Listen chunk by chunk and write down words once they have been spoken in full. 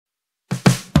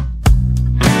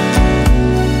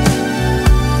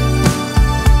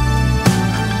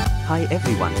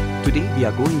everyone, today we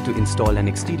are going to install an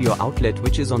exterior outlet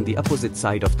which is on the opposite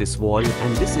side of this wall,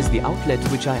 and this is the outlet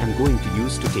which I am going to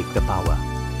use to take the power.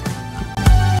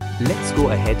 Let's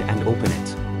go ahead and open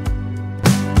it.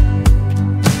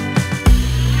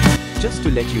 Just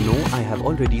to let you know, I have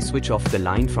already switched off the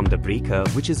line from the breaker,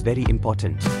 which is very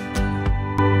important.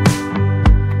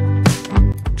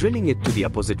 Drilling it to the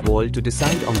opposite wall to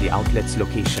decide on the outlet's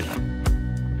location.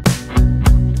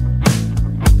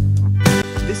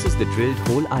 This is the drilled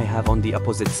hole I have on the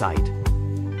opposite side.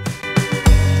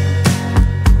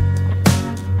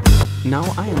 Now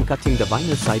I am cutting the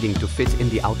vinyl siding to fit in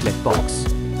the outlet box.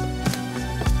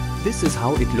 This is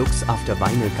how it looks after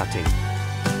vinyl cutting.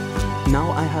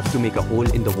 Now I have to make a hole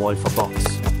in the wall for box.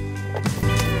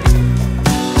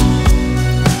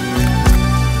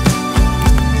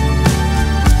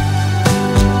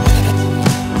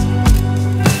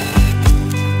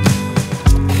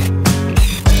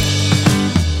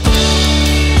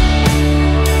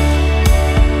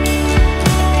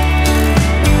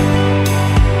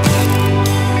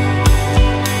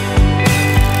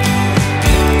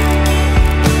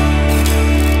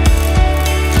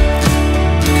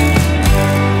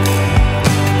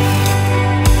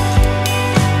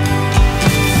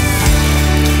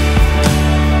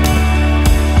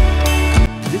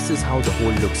 This is how the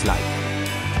hole looks like.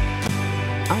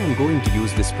 I am going to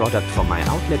use this product for my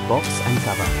outlet box and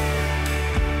cover.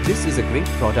 This is a great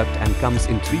product and comes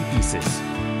in 3 pieces.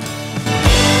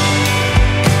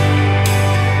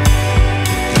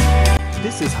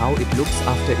 This is how it looks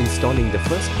after installing the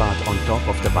first part on top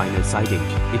of the vinyl siding.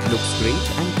 It looks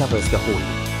great and covers the hole.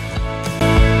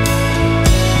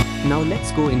 Now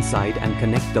let's go inside and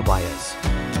connect the wires.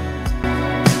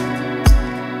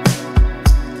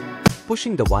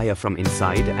 Pushing the wire from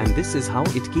inside, and this is how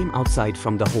it came outside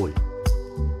from the hole.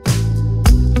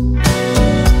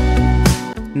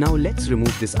 Now let's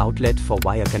remove this outlet for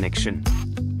wire connection.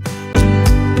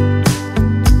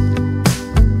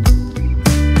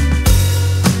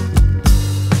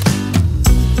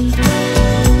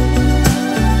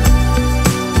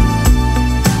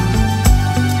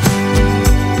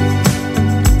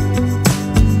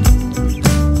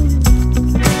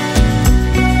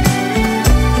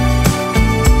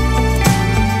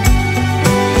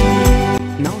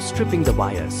 Stripping the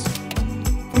wires.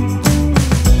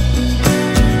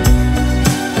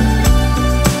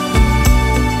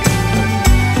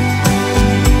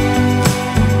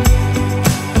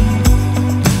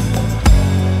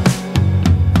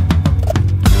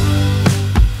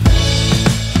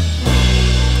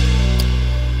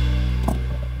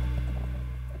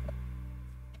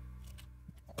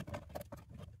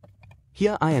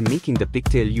 Here I am making the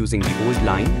pigtail using the old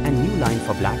line and new line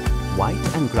for black,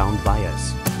 white and ground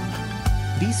wires.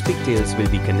 These pigtails will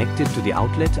be connected to the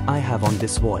outlet I have on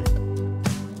this wall.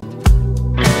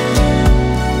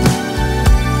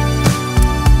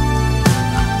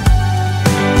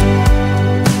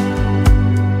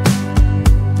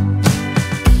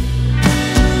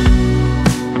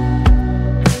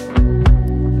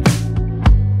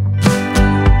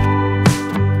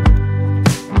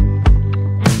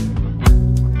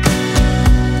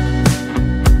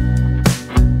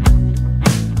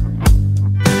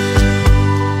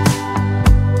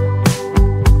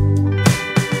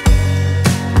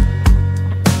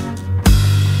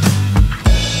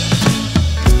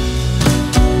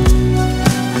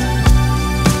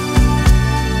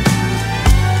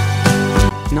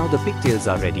 Now the pigtails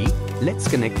are ready, let's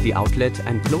connect the outlet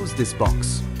and close this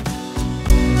box.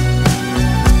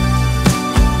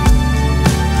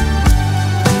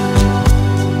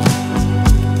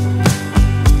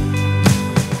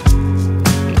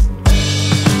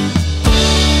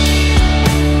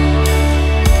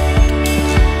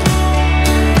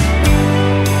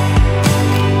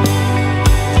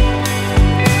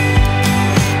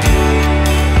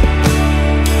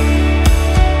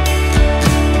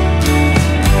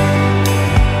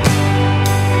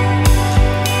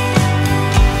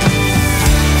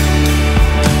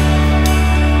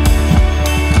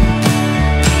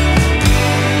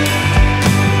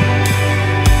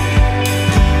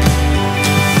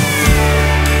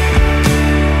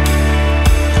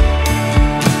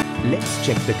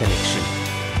 Check the connection.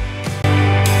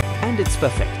 And it's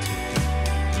perfect.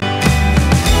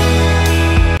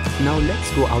 Now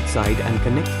let's go outside and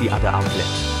connect the other outlet.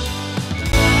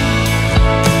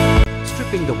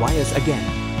 Stripping the wires again.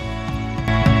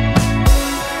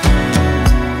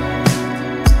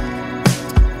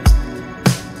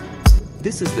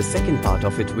 This is the second part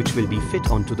of it which will be fit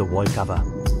onto the wall cover.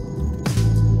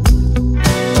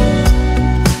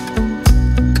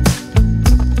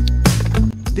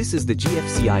 This this is the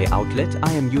GFCI outlet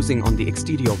I am using on the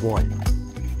exterior wall.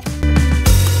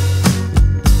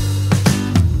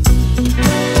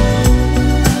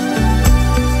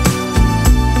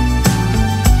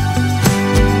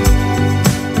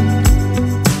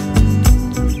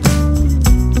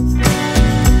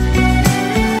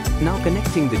 Now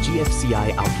connecting the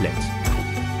GFCI outlet.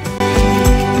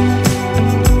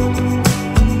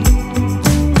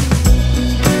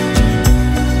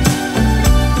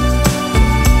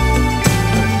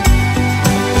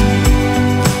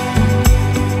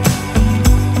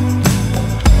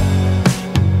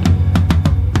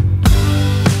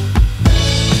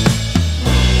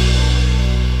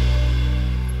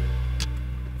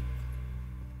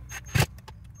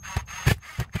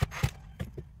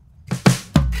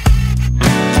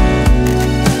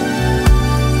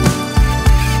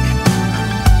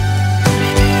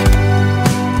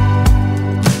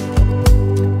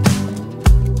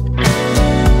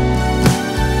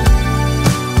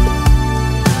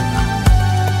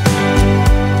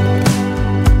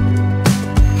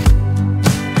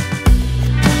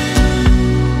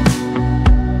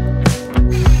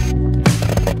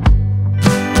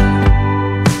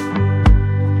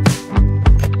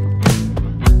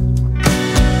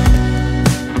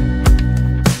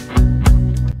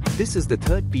 This is the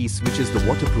third piece, which is the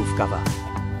waterproof cover.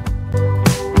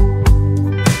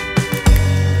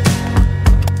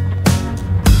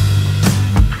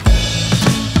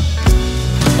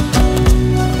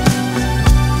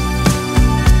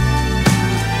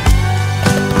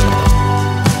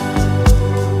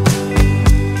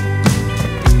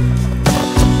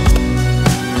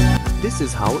 This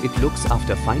is how it looks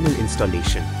after final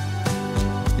installation.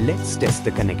 Let's test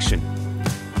the connection.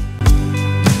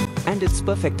 And it's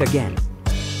perfect again.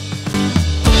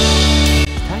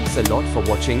 Thanks a lot for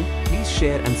watching. Please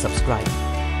share and subscribe.